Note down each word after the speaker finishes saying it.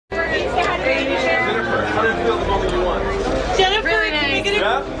Jennifer, really nice.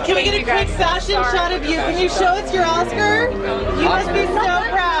 Can we get a quick fashion shot of you? Can you show us your Oscar? You must be so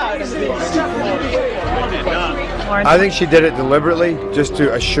proud. I think she did it deliberately, just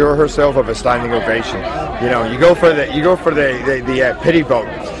to assure herself of a standing ovation. You know, you go for the pity vote.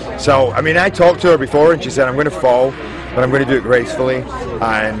 So, I mean, I talked to her before, and she said, "I'm going to fall, but I'm going to do it gracefully,"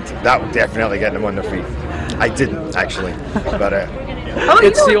 and that would definitely get them on their feet. I didn't actually, but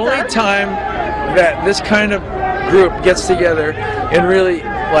it's the only time that this kind of group gets together and really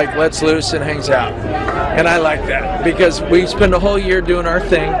like lets loose and hangs out, and I like that because we spend a whole year doing our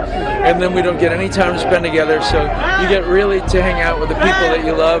thing, and then we don't get any time to spend together. So you get really to hang out with the people that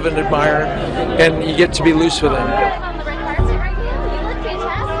you love and admire, and you get to be loose with them.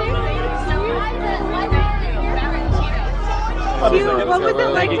 What was it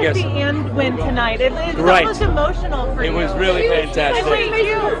like to see Anne win tonight? It's almost emotional for you. It was really fantastic. Thank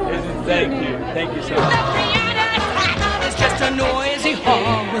you. Thank you. Thank you so much. It's just a noisy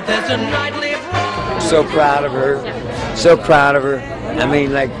hum, but there's a nightly roar. So proud of her. So proud of her. I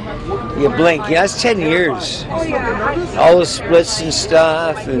mean, like, you blink. Yeah, it's 10 years. All the splits and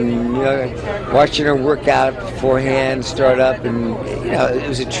stuff, and you know, watching her work out beforehand, start up, and you know, it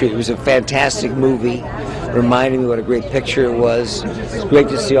was a treat. It was a fantastic movie. Reminding me what a great picture it was. It's great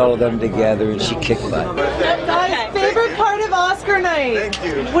to see all of them together, and she kicked butt. Guys, favorite part of Oscar night? Thank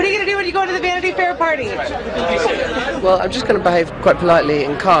you. What are you going to do when you go to the Vanity Fair party? Well, I'm just going to behave quite politely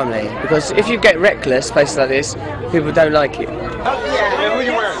and calmly, because if you get reckless, places like this, people don't like you. Yeah, who are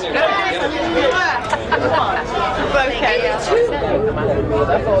you wearing?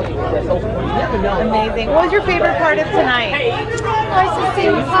 Amazing. What was your favorite part of tonight?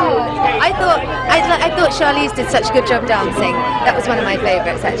 I thought Charlize did such a good job dancing. That was one of my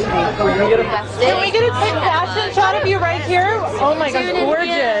favorites, actually. Can we get a quick fashion shot of you right here? Oh my gosh,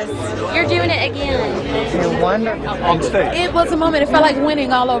 gorgeous. You're doing it again. You're wonderful. On stage. It was a moment. It felt like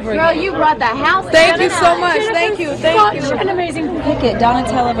winning all over again. Girl, you brought the house. Thank you so much. Thank you. Thank you. Such an amazing picket.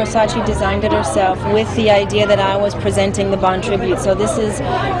 Donatella Versace designed it herself with the idea that I was presenting the Bond tribute. So this is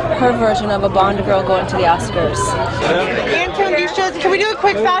her version of a Bond girl going to the Oscars. Antoine, can we do a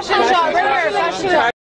quick fashion shot right here? Fashion shot.